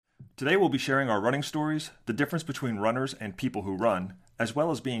Today we'll be sharing our running stories, the difference between runners and people who run, as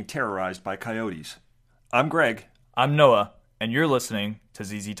well as being terrorized by coyotes. I'm Greg. I'm Noah, and you're listening to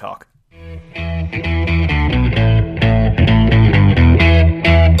ZZ Talk.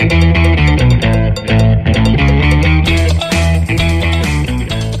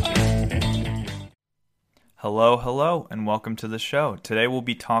 Hello, and welcome to the show. Today we'll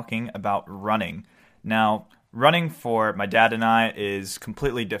be talking about running. Now, running for my dad and I is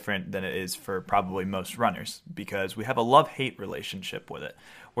completely different than it is for probably most runners because we have a love-hate relationship with it.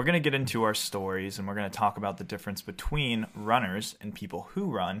 We're going to get into our stories and we're going to talk about the difference between runners and people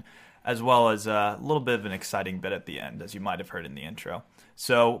who run, as well as a little bit of an exciting bit at the end, as you might have heard in the intro.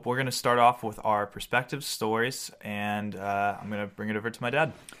 So we're going to start off with our perspective stories, and I'm going to bring it over to my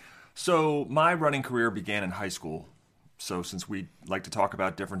dad. So my running career began in high school. So since we like to talk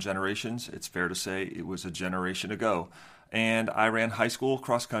about different generations, it's fair to say it was a generation ago. And I ran high school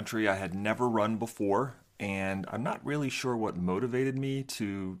cross country. I had never run before, and I'm not really sure what motivated me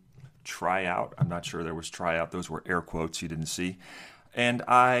to try out. I'm not sure there was try out. Those were air quotes you didn't see. And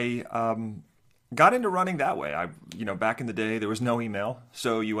I got into running that way. Back in the day, there was no email,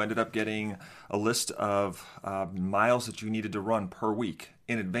 so you ended up getting a list of miles that you needed to run per week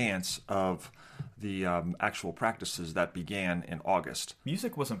in advance of the actual practices that began in August.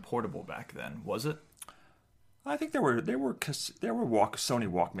 Music wasn't portable back then, was it? I think there were Sony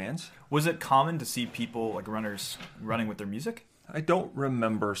Walkmans. Was it common to see people, like runners, running with their music? I don't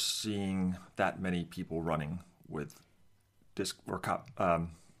remember seeing that many people running with disc or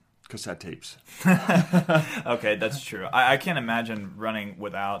cassette tapes. Okay, that's true. I can't imagine running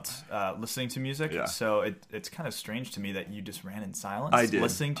without listening to music. Yeah. So it's kind of strange to me that you just ran in silence. I did.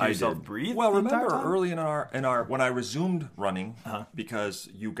 Listening to yourself breathe. Well, the entire remember time? early in our when I resumed running, because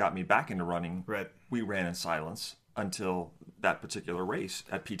you got me back into running. Right. We ran in silence until that particular race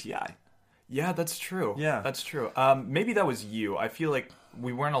at PTI. Yeah, that's true. Yeah. That's true. Maybe that was you. I feel like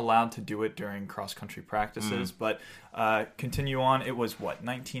we weren't allowed to do it during cross-country practices, but continue on. It was,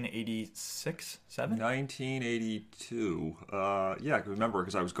 1986, 7? 1982. Yeah, remember,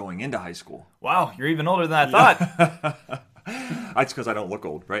 because I was going into high school. Wow, you're even older than I thought. That's because I don't look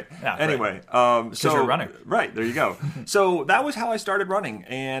old, right? Yeah, anyway, you're a runner. Right, there you go. So that was how I started running.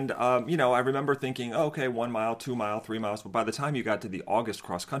 And, I remember thinking, okay, 1 mile, 2 mile, 3 miles. But by the time you got to the August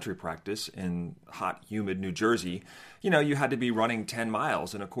cross-country practice in hot, humid New Jersey, you had to be running 10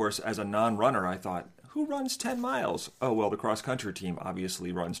 miles. And, of course, as a non-runner, I thought, who runs 10 miles? Oh, well, the cross-country team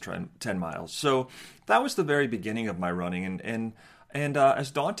obviously runs 10 miles. So that was the very beginning of my running. And as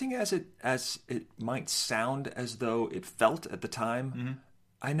daunting as it might sound as though it felt at the time,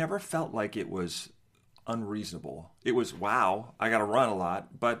 I never felt like it was unreasonable. It was, wow, I got to run a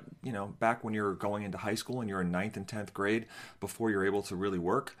lot. But, back when you're going into high school and you're in 9th and 10th grade, before you're able to really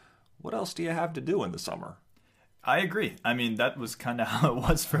work, what else do you have to do in the summer? I agree. I mean, that was kind of how it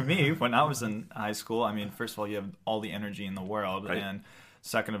was for me when I was in high school. I mean, first of all, you have all the energy in the world. Right. And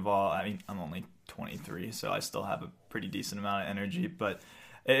second of all, I mean, I'm only 23, so I still have a pretty decent amount of energy. But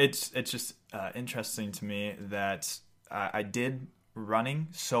it's just interesting to me that I did running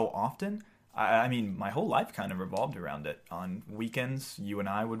so often. I mean, my whole life kind of revolved around it. On weekends, you and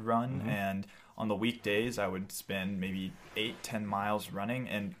I would run, and on the weekdays, I would spend maybe 8-10 miles running,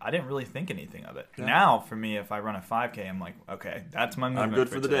 and I didn't really think anything of it. Yeah. Now, for me, if I run a 5K, I'm like, okay, that's my movement. I'm good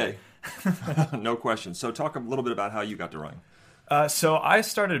for the today. day. No question. So talk a little bit about how you got to running. So I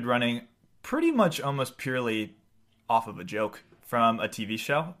started running pretty much almost purely off of a joke from a TV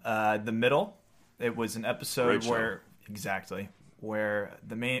show. The Middle, it was an episode where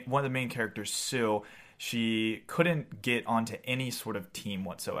one of the main characters, Sue, she couldn't get onto any sort of team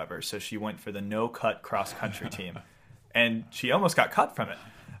whatsoever, so she went for the no-cut cross-country team, and she almost got cut from it.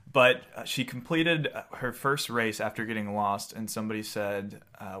 But she completed her first race after getting lost, and somebody said,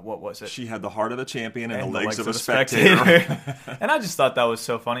 what was it? She had the heart of a champion and the legs of a spectator. And I just thought that was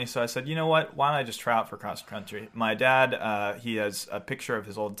so funny, so I said, you know what? Why don't I just try out for cross-country? My dad, he has a picture of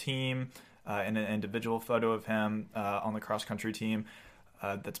his old team and an individual photo of him on the cross-country team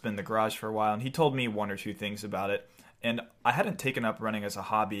that's been in the garage for a while, and he told me one or two things about it. And I hadn't taken up running as a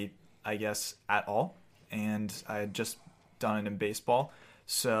hobby, I guess, at all, and I had just done it in baseball.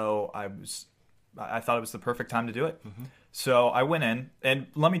 So I thought it was the perfect time to do it. So I went in, and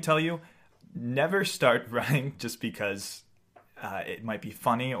let me tell you, never start running just because it might be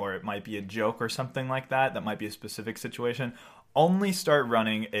funny or it might be a joke or something like that. That might be a specific situation. Only start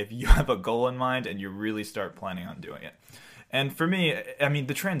running if you have a goal in mind and you really start planning on doing it. And for me, I mean,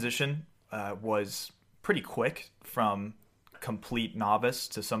 the transition was pretty quick from complete novice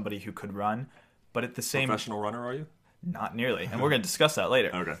to somebody who could run. But at the same... Professional runner, are you? Not nearly. And we're going to discuss that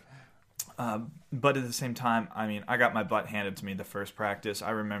later. Okay. But at the same time, I mean, I got my butt handed to me the first practice.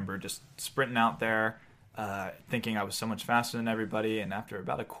 I remember just sprinting out there, thinking I was so much faster than everybody. And after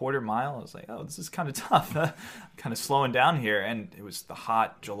about a quarter mile, I was like, oh, this is kind of tough. Kind of slowing down here. And it was the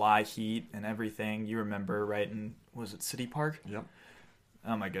hot July heat and everything. You remember, right? And was it City Park? Yep.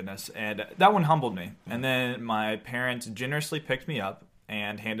 Oh, my goodness. And that one humbled me. And then my parents generously picked me up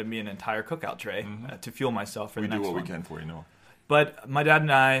and handed me an entire cookout tray to fuel myself for the next one. We do what we can for you, Noah. But my dad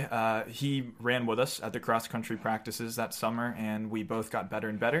and I, he ran with us at the cross-country practices that summer, and we both got better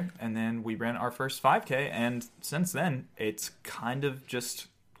and better. And then we ran our first 5K, and since then, it's kind of just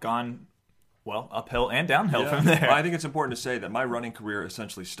gone, well, uphill and downhill from there. Well, I think it's important to say that my running career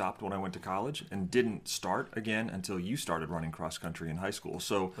essentially stopped when I went to college and didn't start again until you started running cross-country in high school.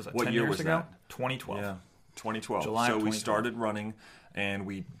 So was that what 10 year years was ago? that? 2012. Yeah, 2012. July so of we 2012. started running, and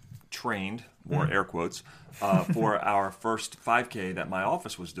we trained, more air quotes, for our first 5K that my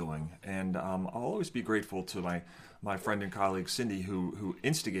office was doing. And I'll always be grateful to my friend and colleague Cindy who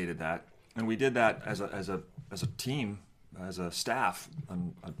instigated that. And we did that as a team, as a staff,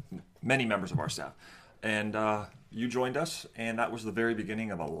 many members of our staff. And you joined us, and that was the very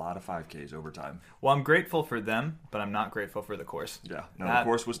beginning of a lot of 5Ks over time. Well, I'm grateful for them, but I'm not grateful for the course. Yeah, no, the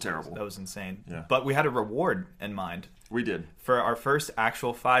course was terrible. That was insane. Yeah. But we had a reward in mind. We did. For our first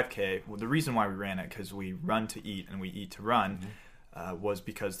actual 5K, well, the reason why we ran it, because we run to eat and we eat to run, was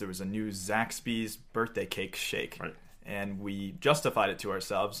because there was a new Zaxby's birthday cake shake. Right. And we justified it to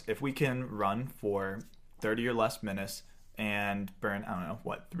ourselves. If we can run for 30 or less minutes and burn, I don't know,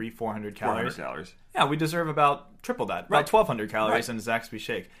 what, 400 calories? 400 calories. Yeah, we deserve about triple that. About 1,200 calories in a Zaxby's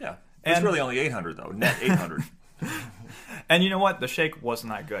shake. Yeah. It's really only 800, though. Net 800. And you know what? The shake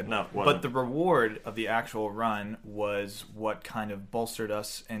wasn't that good. No, it wasn't. But the reward of the actual run was what kind of bolstered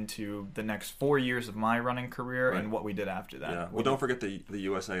us into the next 4 years of my running career and what we did after that. Yeah. Well, don't forget the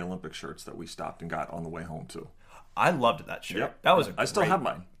USA Olympic shirts that we stopped and got on the way home, too. I loved that shirt. Yep. That was I still have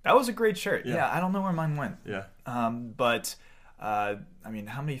mine. That was a great shirt. Yeah, I don't know where mine went. Yeah. But, I mean,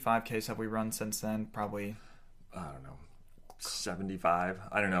 how many 5Ks have we run since then? Probably, I don't know, 75.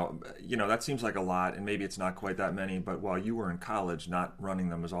 I don't know. You know, that seems like a lot, and maybe it's not quite that many, but while you were in college not running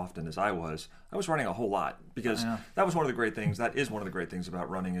them as often as I was running a whole lot, because that was one of the great things. That is one of the great things about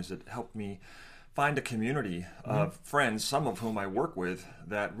running, is it helped me find a community of friends, some of whom I work with,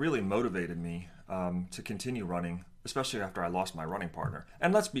 that really motivated me to continue running, especially after I lost my running partner.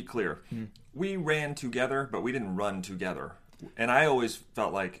 And let's be clear, we ran together, but we didn't run together. And I always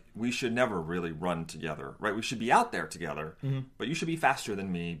felt like we should never really run together, right? We should be out there together, but you should be faster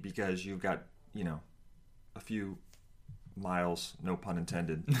than me because you've got, you know, a few miles, no pun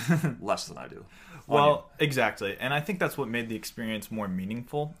intended, less than I do. Well, exactly. And I think that's what made the experience more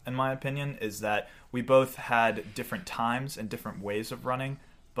meaningful, in my opinion, is that we both had different times and different ways of running.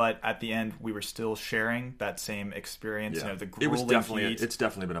 But at the end, we were still sharing that same experience. Yeah. You know, the grueling heat. It's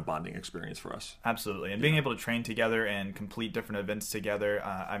definitely been a bonding experience for us. Absolutely. And being able to train together and complete different events together,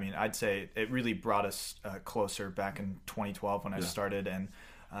 I mean, I'd say it really brought us closer back in 2012 when I started. And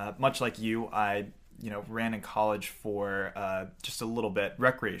much like you, I ran in college for just a little bit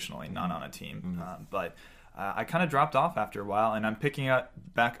recreationally, not on a team. But I kind of dropped off after a while, and I'm picking up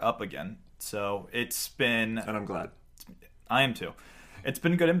back up again. So it's been... And I'm glad. I am too. It's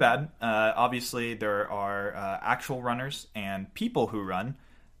been good and bad. Obviously, there are actual runners and people who run.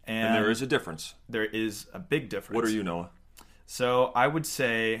 And there is a difference. There is a big difference. What are you, Noah? So I would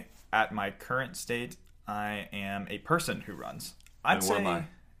say at my current state, I am a person who runs. And what am I?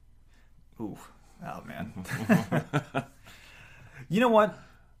 Ooh. Oh, man. You know what?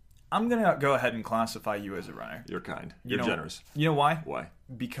 I'm going to go ahead and classify you as a runner. You're kind. You're generous. You know why? Why?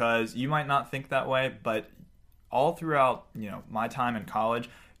 Because you might not think that way, but all throughout, my time in college,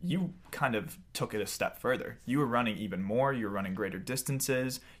 you kind of took it a step further. You were running even more. You were running greater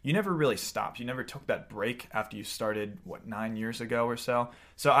distances. You never really stopped. You never took that break after you started, 9 years ago or so.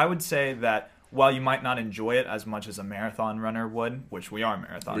 So I would say that while you might not enjoy it as much as a marathon runner would, which we are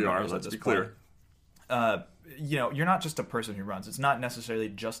marathon runners let's at this be clear. point, you're not just a person who runs. It's not necessarily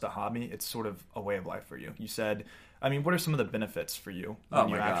just a hobby. It's sort of a way of life for you. You said, I mean, what are some of the benefits for you when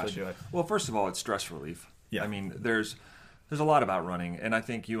you actually do it? Well, first of all, it's stress relief. Yeah. I mean, there's a lot about running, and I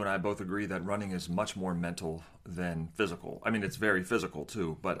think you and I both agree that running is much more mental than physical. I mean, it's very physical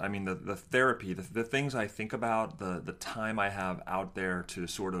too, but I mean, the therapy, the things I think about, the time I have out there to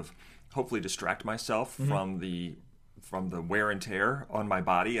sort of hopefully distract myself from the wear and tear on my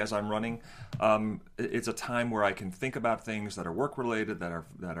body as I'm running. It's a time where I can think about things that are work related, that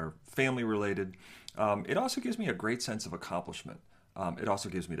are family related. It also gives me a great sense of accomplishment. It also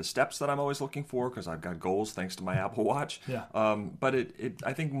gives me the steps that I'm always looking for because I've got goals thanks to my Apple Watch. Yeah. But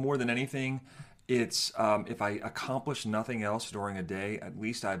I think more than anything, it's if I accomplish nothing else during a day, at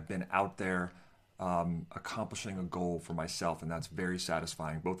least I've been out there accomplishing a goal for myself, and that's very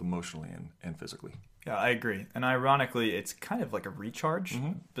satisfying, both emotionally and physically. Yeah, I agree. And ironically, it's kind of like a recharge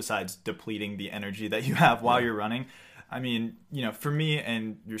besides depleting the energy that you have while you're running. I mean, for me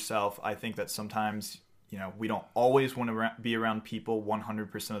and yourself, I think that sometimes, we don't always want to be around people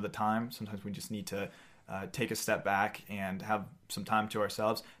 100% of the time. Sometimes we just need to take a step back and have some time to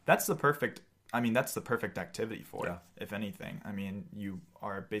ourselves. That's the perfect activity for it, if anything. I mean, you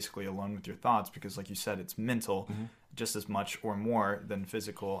are basically alone with your thoughts because, like you said, it's mental just as much or more than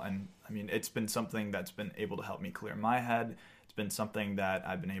physical. And I mean, it's been something that's been able to help me clear my head. It's been something that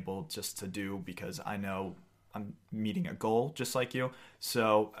I've been able just to do because I know I'm meeting a goal just like you.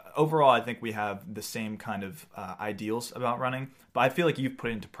 So overall, I think we have the same kind of ideals about running, but I feel like you've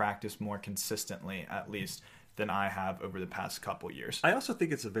put into practice more consistently, at least, than I have over the past couple years. I also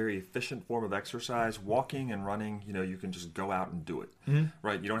think it's a very efficient form of exercise. Walking and running, you can just go out and do it,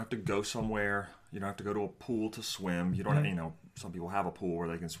 right? You don't have to go somewhere. You don't have to go to a pool to swim. You don't have, some people have a pool where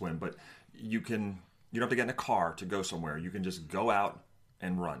they can swim, but you don't have to get in a car to go somewhere. You can just go out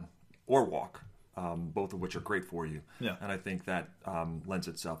and run or walk, both of which are great for you. Yeah. And I think that lends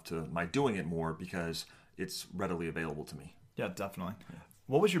itself to my doing it more because it's readily available to me. Yeah, definitely.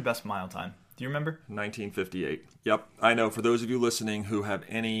 What was your best mile time? Do you remember? 1958. Yep. I know for those of you listening who have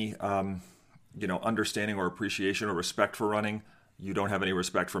any, understanding or appreciation or respect for running, you don't have any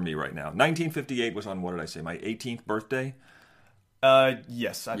respect for me right now. 1958 was on, what did I say, my 18th birthday?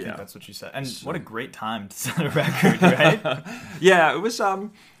 Yes, I think that's what you said. And what a great time to set a record, right? Yeah, it was,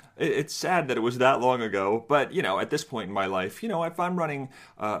 it's sad that it was that long ago, but, at this point in my life, if I'm running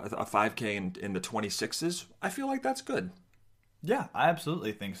a 5K in the 26s, I feel like that's good. Yeah, I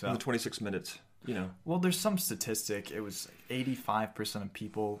absolutely think so. In the 26 minutes, Well, there's some statistic. It was 85% of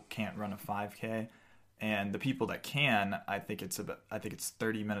people can't run a 5K, and the people that can, I think it's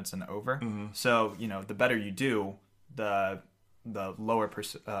 30 minutes and over. So, the better you do, the lower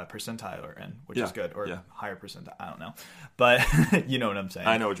percentile you're in, which is good, or higher percentile. I don't know, but you know what I'm saying.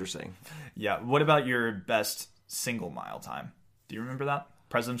 I know what you're saying. Yeah. What about your best single mile time? Do you remember that?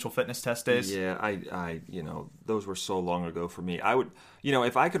 Presidential fitness test days? Yeah, I those were so long ago for me. I would,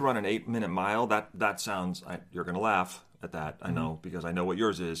 if I could run an 8-minute mile, that sounds, you're going to laugh at that, I know, because I know what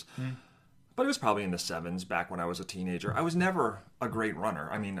yours is. But it was probably in the 7s back when I was a teenager. I was never a great runner.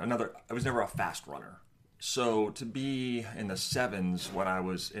 I mean, I was never a fast runner. So to be in the 7s when I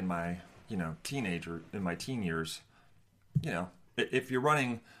was in my, in my teen years, if you're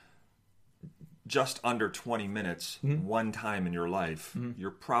running just under 20 minutes one time in your life,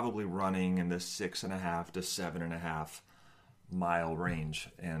 you're probably running in the 6.5 to 7.5 mile range.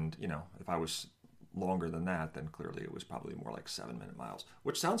 And, if I was longer than that, then clearly it was probably more like 7-minute miles,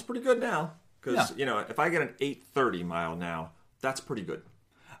 which sounds pretty good now. Because, if I get an 8:30 mile now, that's pretty good.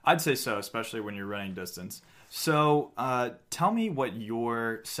 I'd say so, especially when you're running distance. So tell me what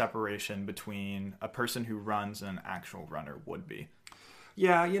your separation between a person who runs and an actual runner would be.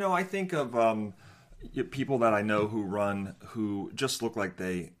 Yeah, I think of people that I know who run who just look like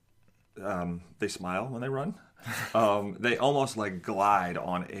they smile when they run. They almost like glide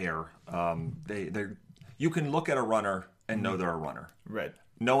on air. You can look at a runner and know they're a runner. Right.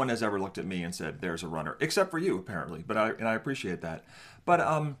 No one has ever looked at me and said, there's a runner, except for you, apparently. But I appreciate that. But,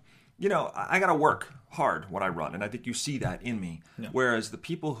 I got to work hard when I run, and I think you see that in me. Yeah. Whereas the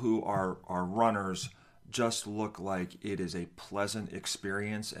people who are runners just look like it is a pleasant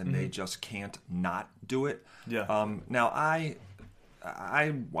experience, and they just can't not do it. Yeah. Now, I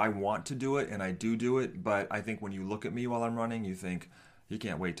want to do it, and I do it, but I think when you look at me while I'm running, you think, he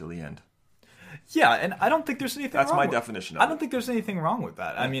can't wait till the end. Yeah, and I don't think there's anything wrong. That's my definition of it. I don't think there's anything wrong with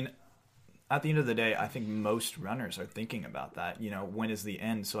that. I mean, at the end of the day, I think most runners are thinking about that. When is the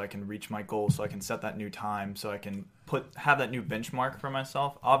end so I can reach my goal, so I can set that new time, so I can have that new benchmark for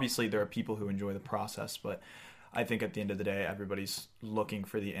myself. Obviously, there are people who enjoy the process, but I think at the end of the day, everybody's looking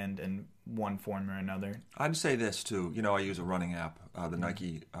for the end in one form or another. I'd say this, too. I use a running app, the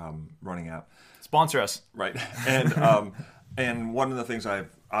Nike running app. Sponsor us. Right. And one of the things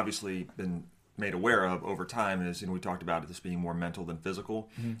I've obviously been made aware of over time is, we talked about this being more mental than physical.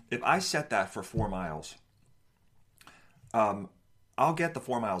 If I set that for 4 miles, I'll get the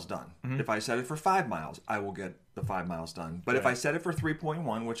 4 miles done. If I set it for 5 miles, I will get the 5 miles done. But if I set it for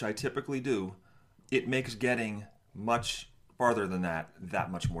 3.1, which I typically do, it makes getting much farther than that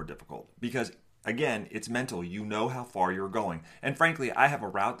much more difficult. Because again, it's mental. You know how far you're going. And frankly, I have a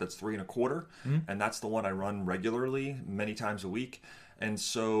route that's 3.25, and that's the one I run regularly, many times a week. And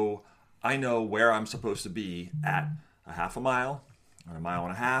so I know where I'm supposed to be at a half a mile, or a mile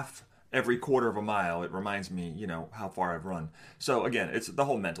and a half. Every quarter of a mile, it reminds me, how far I've run. So again, it's the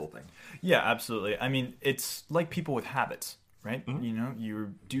whole mental thing. Yeah, absolutely. I mean, it's like people with habits, right? Mm-hmm.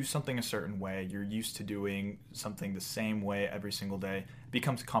 You do something a certain way. You're used to doing something the same way every single day. It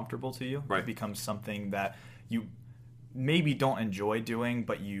becomes comfortable to you. Right. It becomes something that you maybe don't enjoy doing,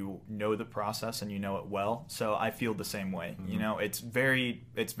 but you know the process and you know it well. So I feel the same way. Mm-hmm. It's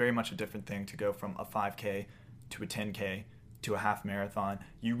very much a different thing to go from a 5K to a 10K to a half marathon.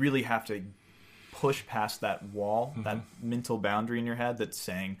 You really have to push past that wall, that mental boundary in your head that's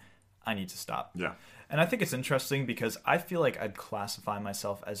saying, I need to stop. Yeah. And I think it's interesting because I feel like I'd classify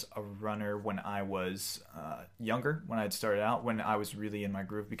myself as a runner when I was younger, when I'd started out, when I was really in my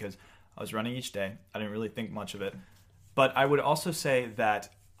groove, because I was running each day. I didn't really think much of it. But I would also say that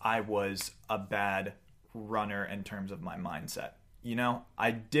I was a bad runner in terms of my mindset. I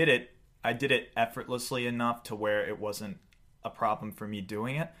did it effortlessly enough to where it wasn't a problem for me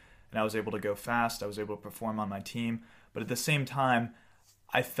doing it, and I was able to go fast. I was able to perform on my team, but at the same time,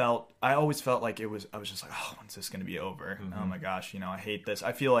 I always felt like I was just like, oh, when's this going to be over? Mm-hmm. Oh my gosh, I hate this.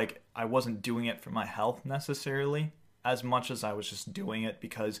 I feel like I wasn't doing it for my health necessarily as much as I was just doing it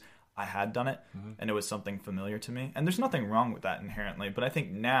because I had done it and it was something familiar to me. And there's nothing wrong with that inherently, but I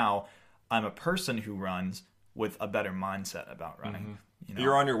think now I'm a person who runs with a better mindset about running. Mm-hmm.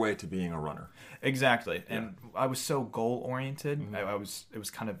 You're on your way to being a runner. Exactly. And I was so goal oriented. Mm-hmm.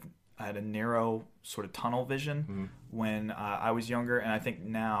 I had a narrow sort of tunnel vision when I was younger. And I think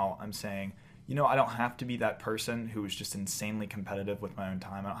now I'm saying, I don't have to be that person who is just insanely competitive with my own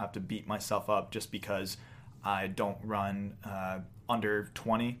time. I don't have to beat myself up just because I don't run under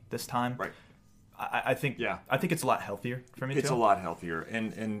 20 this time. Right. I think it's a lot healthier for me. It's a lot healthier,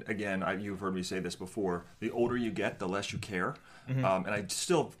 and again, you've heard me say this before. The older you get, the less you care, and I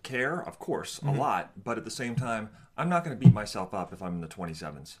still care, of course, a lot. But at the same time, I'm not going to beat myself up if I'm in the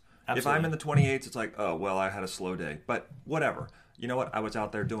 27s. Absolutely. If I'm in the 28s, it's like, oh well, I had a slow day, but whatever. You know what? I was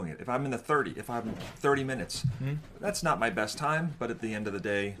out there doing it. If I'm in the 30 minutes, that's not my best time, but at the end of the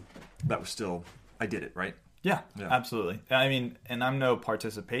day, I did it, right? Yeah, absolutely. I mean, and I'm no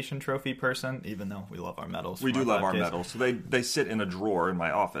participation trophy person, even though we love our medals. We do love our medals. So they sit in a drawer in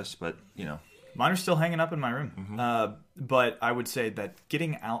my office, but, Mine are still hanging up in my room. Mm-hmm. But I would say that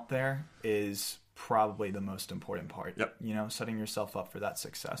getting out there is probably the most important part. Yep. Setting yourself up for that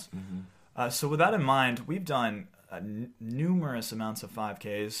success. Mm-hmm. So with that in mind, we've done numerous amounts of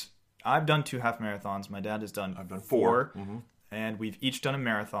 5Ks. I've done 2 half marathons. My dad has done 4. Mm-hmm. And we've each done a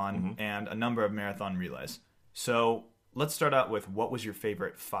marathon and a number of marathon relays. So let's start out with, what was your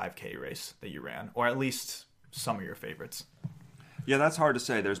favorite 5K race that you ran? Or at least some of your favorites. Yeah, that's hard to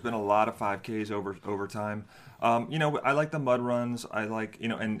say. There's been a lot of 5Ks over time. I like the mud runs. I like,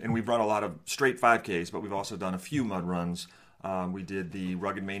 and we've run a lot of straight 5Ks, but we've also done a few mud runs. We did the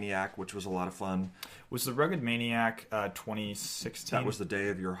Rugged Maniac, which was a lot of fun. Was the Rugged Maniac 2016? That was the day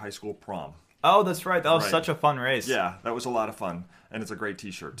of your high school prom. Oh, that's right. That was such a fun race. Yeah, that was a lot of fun. And it's a great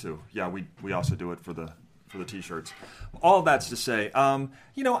T-shirt, too. Yeah, we also do it for the T-shirts. All that's to say,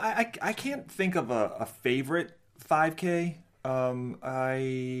 I can't think of a favorite 5K.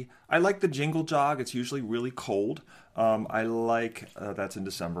 I like the Jingle Jog. It's usually really cold. I like that's in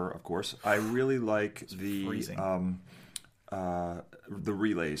December, of course. I really like the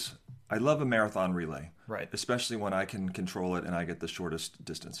relays. I love a marathon relay, right? Especially when I can control it and I get the shortest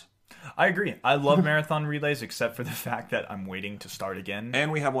distance. I agree. I love marathon relays, except for the fact that I'm waiting to start again.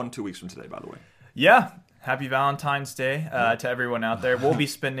 And we have one 2 weeks from today, by the way. Yeah. Happy Valentine's Day to everyone out there. We'll be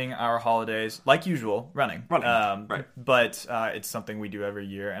spending our holidays, like usual, running. Right. But it's something we do every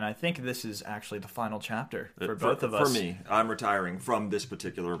year, and I think this is actually the final chapter for both of us. For me, I'm retiring from this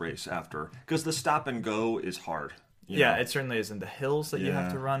particular race after, because the stop and go is hard. It certainly is in the hills that you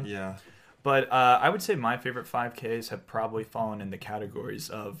have to run. Yeah. But I would say my favorite 5Ks have probably fallen in the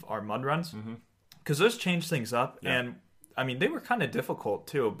categories of our mud runs, because those change things up, and I mean, they were kind of difficult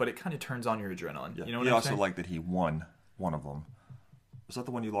too, but it kind of turns on your adrenaline. Yeah. You know what I'm saying? also also like that he won one of them. Was that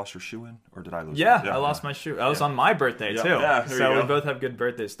the one you lost your shoe in, or did I lose? Yeah, I lost my shoe. That was on my birthday too. Yeah, so we both have good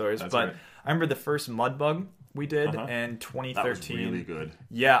birthday stories. That's but right. I remember the first mud bug we did in 2013. That was really good.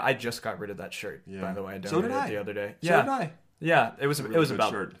 Yeah, I just got rid of that shirt. Yeah. By the way, I donated it the other day. So did I. Yeah, it was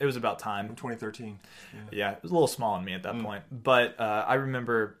about time. In 2013. Yeah, it was a little small on me at that point. But I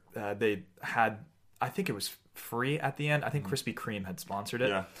remember they had, I think it was free at the end. I think Krispy Kreme had sponsored it.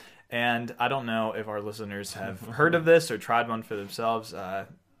 Yeah. And I don't know if our listeners have heard of this or tried one for themselves.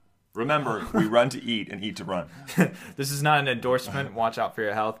 Remember, we run to eat and eat to run. This is not an endorsement. Watch out for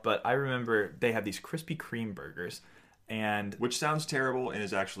your health. But I remember they had these Krispy Kreme burgers, and Which sounds terrible and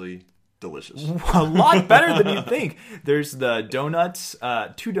is actually delicious. a lot better than you think. There's the donuts,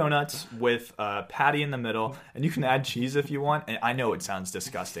 2 donuts with a patty in the middle, and you can add cheese if you want. And I know it sounds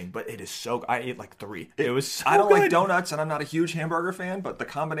disgusting, but it is so. I ate like 3. It was so I don't good. like donuts, and I'm not a huge hamburger fan, but the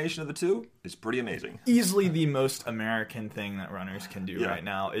combination of the two is pretty amazing. Easily the most American thing that runners can do Yeah. right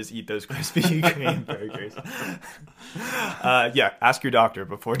now is eat those Krispy Kreme burgers. Ask your doctor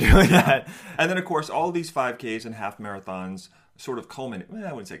before doing that. And then, of course, all these 5Ks and half marathons sort of culminated. Well,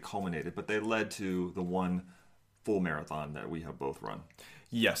 I wouldn't say culminated, but they led to the one full marathon that we have both run.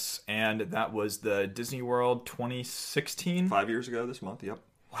 Yes, and that was the Disney World 2016. 5 years ago this month, yep.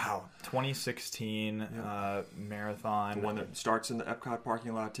 Wow, 2016 marathon. The one that starts in the Epcot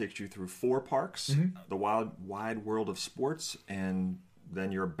parking lot, takes you through 4 parks, Mm-hmm. the wide world of sports, and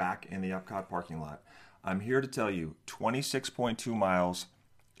then you're back in the Epcot parking lot. I'm here to tell you, 26.2 miles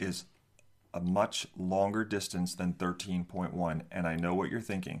is a much longer distance than 13.1, and I know what you're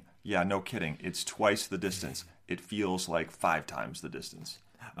thinking. Yeah, no kidding. It's twice the distance. It feels like 5 times the distance.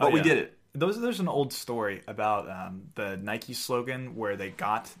 But we did it. There's an old story about the Nike slogan, where they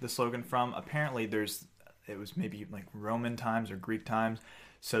got the slogan from. Apparently, it was maybe like Roman times or Greek times.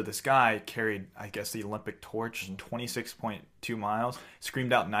 So this guy carried, I guess, the Olympic torch in 26.2 miles,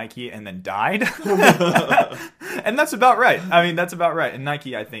 screamed out Nike, and then died. And that's about right. I mean, that's about right. And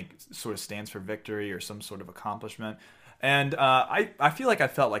Nike, I think, sort of stands for victory or some sort of accomplishment. And I feel like I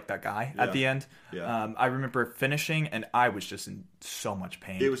felt like that guy at the end. Yeah. I remember finishing, and I was just in so much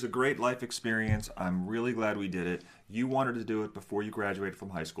pain. It was a great life experience. I'm really glad we did it. You wanted to do it before you graduated from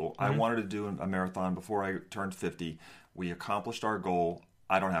high school. I wanted to do a marathon before I turned 50. We accomplished our goal.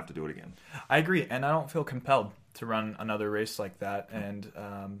 I don't have to do it again. I agree, and I don't feel compelled to run another race like that. And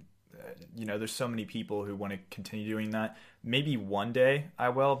there's so many people who want to continue doing that. Maybe one day I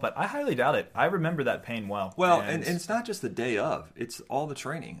will, but I highly doubt it. I remember that pain well. Well, and it's not just the day of. It's all the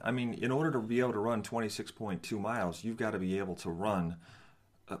training. I mean, in order to be able to run 26.2 miles, you've got to be able to run,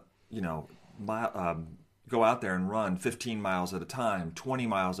 go out there and run 15 miles at a time, 20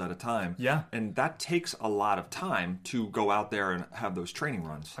 miles at a time. Yeah. And that takes a lot of time to go out there and have those training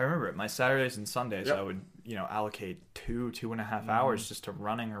runs. I remember it. My Saturdays and Sundays, Yep. I would, allocate 2.5 hours just to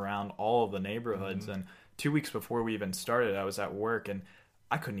running around all of the neighborhoods. And 2 weeks before we even started, I was at work and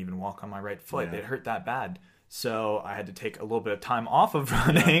I couldn't even walk on my right foot. Yeah. It hurt that bad. So I had to take a little bit of time off of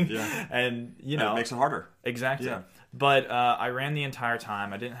running. Yeah. And, And it makes it harder. Exactly. Yeah. But I ran the entire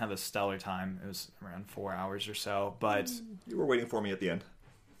time. I didn't have a stellar time. It was around 4 hours or so. But You were waiting for me at the end.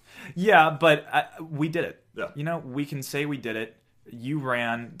 yeah, but we did it. Yeah. We can say we did it. You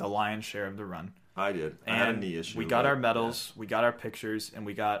ran the lion's share of the run. I did. I And had a knee issue. we got but- our medals, we got our pictures, and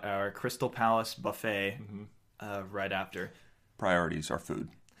we got our Crystal Palace buffet right after. Priorities are food.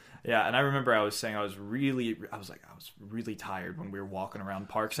 Yeah, and I remember I was saying I was really tired when we were walking around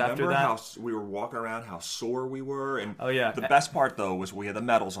parks after Remember that. how we were walking around, how sore we were? And Oh, yeah. the best part, though, was we had the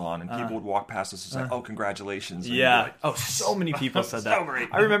medals on, and people would walk past us and say, oh, congratulations. And you'd be Yeah. like, Oh, so many people said that. So great.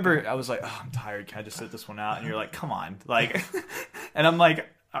 I remember I was like, oh, I'm tired. Can I just sit this one out? And you're like, come on. Like, and I'm like,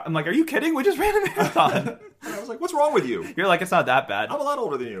 are you kidding? We just ran a marathon. And I was like, what's wrong with you? You're like, it's not that bad. I'm a lot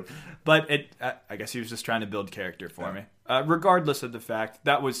older than you. But I guess he was just trying to build character for me. Regardless of the fact,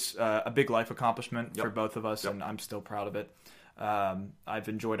 that was a big life accomplishment for both of us, and I'm still proud of it. I've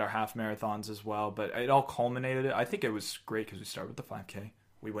enjoyed our half marathons as well, but it all culminated. I think it was great because we started with the 5K.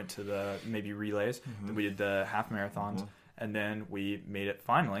 We went to the maybe relays, then we did the half marathons, and then we made it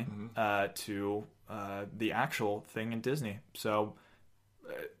finally to the actual thing in Disney. So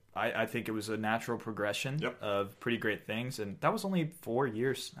I think it was a natural progression of pretty great things, and that was only 4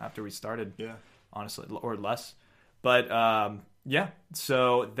 years after we started. Yeah. Honestly, or less. But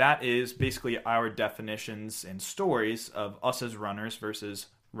so that is basically our definitions and stories of us as runners versus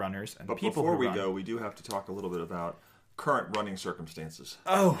runners and But people before who we run. go, we do have to talk a little bit about current running circumstances.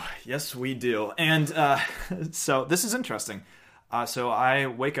 Oh, yes, we do. And so this is interesting. So I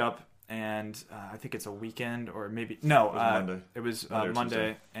wake up and I think it's a weekend or maybe no, Monday. It was Monday or Monday,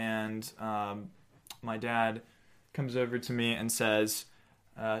 Tuesday. and my dad comes over to me and says,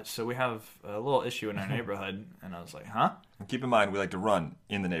 so we have a little issue in our neighborhood. And I was like, huh? And keep in mind, we like to run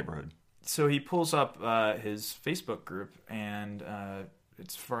in the neighborhood. So he pulls up his Facebook group, and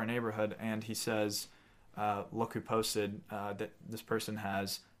it's for our neighborhood, and he says, look who posted that this person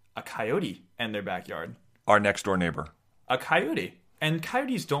has a coyote in their backyard. Our next door neighbor. A coyote. And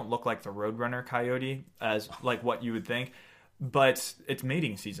coyotes don't look like the Roadrunner coyote as like what you would think, but it's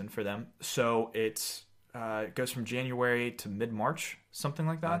mating season for them. So it's it goes from January to mid-March, something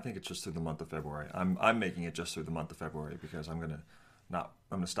like that. I think it's just through the month of February. I'm making it just through the month of February because I'm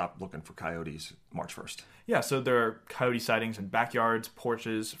gonna stop looking for coyotes March 1st. Yeah, so there are coyote sightings in backyards,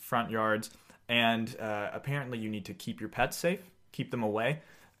 porches, front yards, and apparently you need to keep your pets safe, keep them away,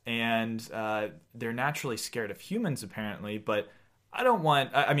 and they're naturally scared of humans apparently, but I don't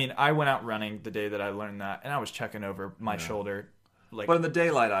want... I went out running the day that I learned that, and I was checking over my shoulder. But in the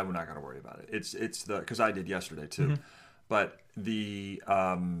daylight, I'm not going to worry about it. It's because I did yesterday too. Mm-hmm. But the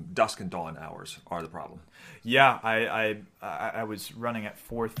dusk and dawn hours are the problem. Yeah, I was running at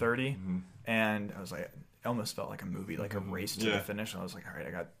 4:30, and I was like, it almost felt like a movie, like a race to the finish. And I was like, all right,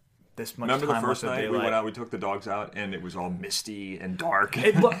 I got this much time. Remember the first night we went out, we took the dogs out, and it was all misty and dark.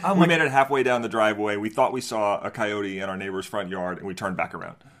 We like, made it halfway down the driveway. We thought we saw a coyote in our neighbor's front yard, and we turned back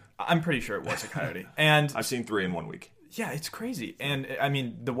around. I'm pretty sure it was a coyote. And I've seen 3 in 1 week. Yeah, it's crazy. And I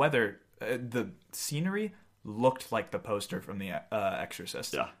mean, the weather, the scenery looked like the poster from The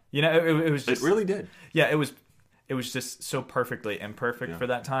Exorcist. Yeah. You know, it was just... It really did. Yeah, it was just so perfectly imperfect for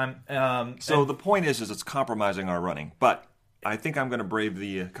that time. So the point is it's compromising our running. But I think I'm going to brave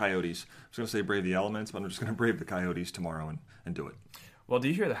the coyotes. I was going to say brave the elements, but I'm just going to brave the coyotes tomorrow and do it. Well, do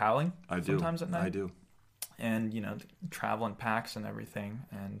you hear the howling sometimes at night? I do. And, travel in packs and everything.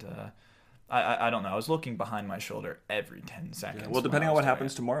 And... I don't know. I was looking behind my shoulder every 10 seconds. Yeah. Well, depending on what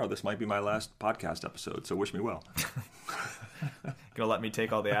happens tomorrow, this might be my last podcast episode, so wish me well. Gonna let me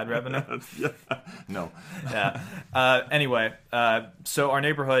take all the ad revenue? Yeah. No. Yeah. Anyway, so our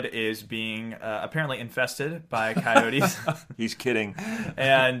neighborhood is being apparently infested by coyotes. He's kidding.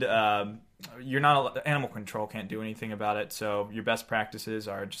 And you're not... Animal control can't do anything about it, so your best practices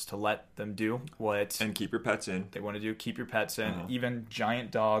are just to let them do what... And keep your pets in. They want to do. Keep your pets in, even giant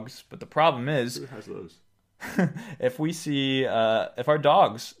dogs. But the problem is... Who has those? if our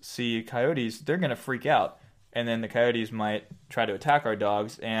dogs see coyotes, they're going to freak out. And then the coyotes might try to attack our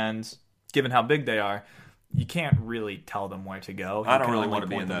dogs, and given how big they are, you can't really tell them where to go. I don't really want to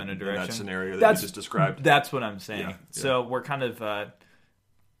be in that scenario that you just described. That's what I'm saying. Yeah. So we're kind of...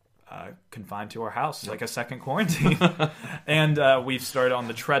 confined to our house, like a second quarantine. And we've started on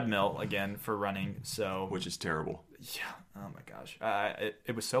the treadmill again for running. So, which is terrible. Yeah. Oh my gosh.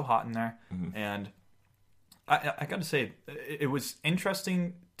 It was so hot in there. And I got to say, it was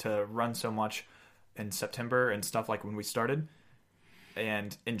interesting to run so much in September and stuff like when we started,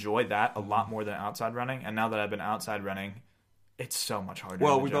 and enjoy that a lot more than outside running. And now that I've been outside running, it's so much harder.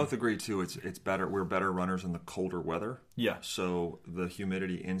 Well, we both agree too. It's better. We're better runners in the colder weather. Yeah. So the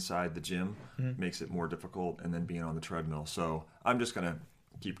humidity inside the gym makes it more difficult, and then being on the treadmill. So I'm just gonna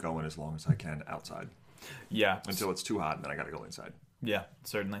keep going as long as I can outside. Yeah. Until it's too hot, and then I got to go inside. Yeah,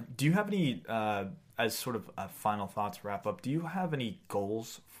 certainly. Do you have any, as sort of a final thoughts wrap up? Do you have any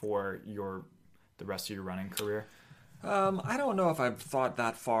goals for the rest of your running career? I don't know if I've thought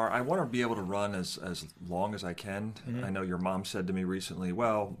that far. I want to be able to run as long as I can. I know your mom said to me recently,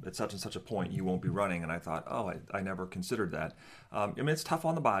 well, at such and such a point, you won't be running. And I thought, I never considered that. It's tough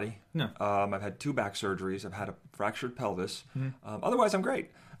on the body. No. I've had 2 back surgeries. I've had a fractured pelvis. Otherwise, I'm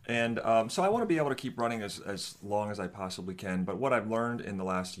great. And so I want to be able to keep running as long as I possibly can. But what I've learned in the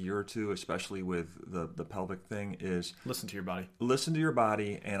last year or two, especially with the pelvic thing, is... Listen to your body. Listen to your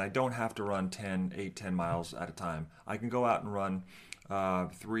body, and I don't have to run 10 miles at a time. I can go out and run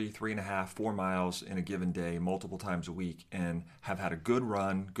 3.5, 4 miles in a given day, multiple times a week, and have had a good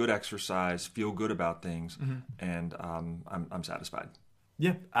run, good exercise, feel good about things, and I'm satisfied.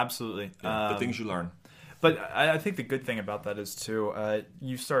 Yeah, absolutely. The things you learn. But I think the good thing about that is, too,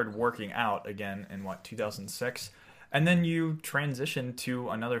 you started working out again in, 2006? And then you transitioned to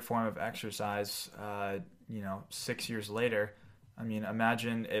another form of exercise, 6 years later. I mean,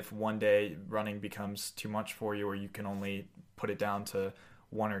 imagine if one day running becomes too much for you, or you can only put it down to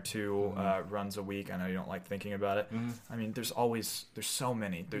 1 or 2 runs a week. I know you don't like thinking about it. I mean, there's so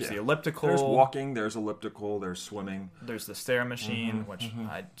many. There's the elliptical. There's walking, there's elliptical, there's swimming. There's the stair machine, which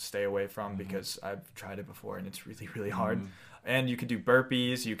I stay away from because I've tried it before and it's really, really hard. And you could do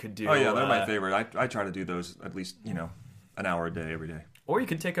burpees, you could do... Oh, yeah, they're my favorite. I try to do those at least, an hour a day every day. Or you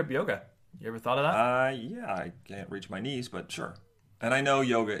could take up yoga. You ever thought of that? Yeah, I can't reach my knees, but sure. And I know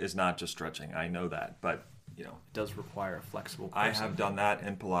yoga is not just stretching. I know that, but... It does require a flexible person. I have done that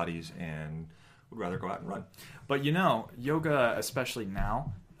in Pilates and would rather go out and run. But yoga, especially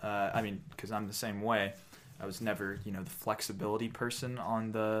now, because I'm the same way. I was never, the flexibility person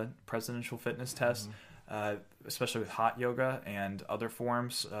on the presidential fitness test, especially with hot yoga and other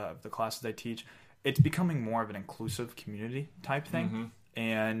forms of the classes I teach. It's becoming more of an inclusive community type thing.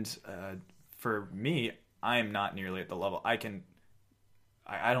 And for me, I am not nearly at the level. I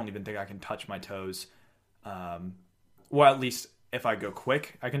don't even think I can touch my toes well, at least if I go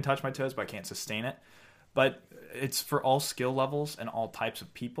quick, I can touch my toes, but I can't sustain it. But it's for all skill levels and all types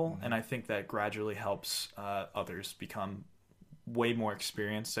of people, and I think that gradually helps others become way more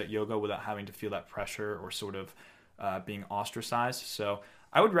experienced at yoga without having to feel that pressure or sort of being ostracized. So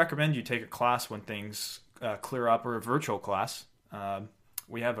I would recommend you take a class when things clear up, or a virtual class.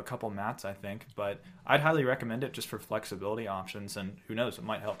 We have a couple mats, I think, but I'd highly recommend it just for flexibility options, and who knows, it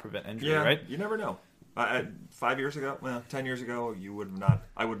might help prevent injury, right? You never know. 5 years ago, 10 years ago,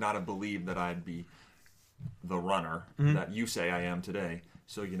 I would not have believed that I'd be the runner that you say I am today.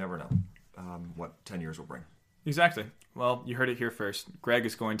 So you never know what 10 years will bring. Exactly. Well, you heard it here first. Greg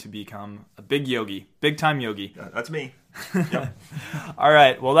is going to become a big yogi, big-time yogi. That's me. Yep. All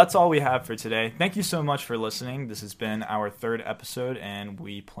right. Well, that's all we have for today. Thank you so much for listening. This has been our 3rd episode, and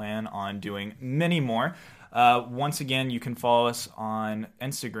we plan on doing many more. Once again, you can follow us on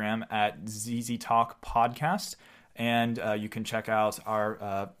Instagram at ZZ Talk Podcast, and you can check out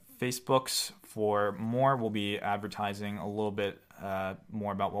our Facebooks for more. We'll be advertising a little bit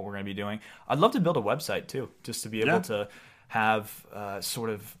more about what we're going to be doing. I'd love to build a website too, just to be able to have sort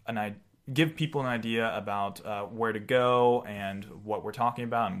of give people an idea about where to go and what we're talking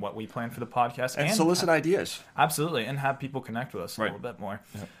about and what we plan for the podcast. And solicit ideas. Absolutely. And have people connect with us a little bit more.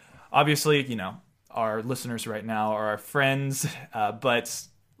 Yep. Obviously, our listeners right now are our friends, but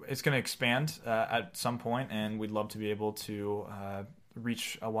it's going to expand at some point, and we'd love to be able to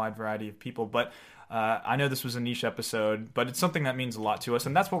reach a wide variety of people. But I know this was a niche episode, but it's something that means a lot to us,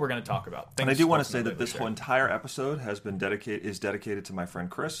 and that's what we're going to talk about. And I do want to say that this whole entire episode has been dedicated to my friend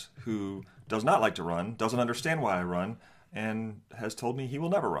Chris, who does not like to run, doesn't understand why I run, and has told me he will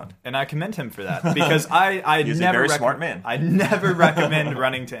never run. And I commend him for that, because I He's never a very smart man. I never recommend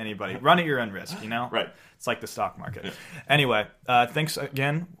running to anybody. Run at your own risk, Right. It's like the stock market. Yeah. Anyway, thanks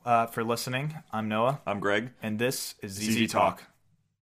again for listening. I'm Noah. I'm Greg. And this is ZZ Talk.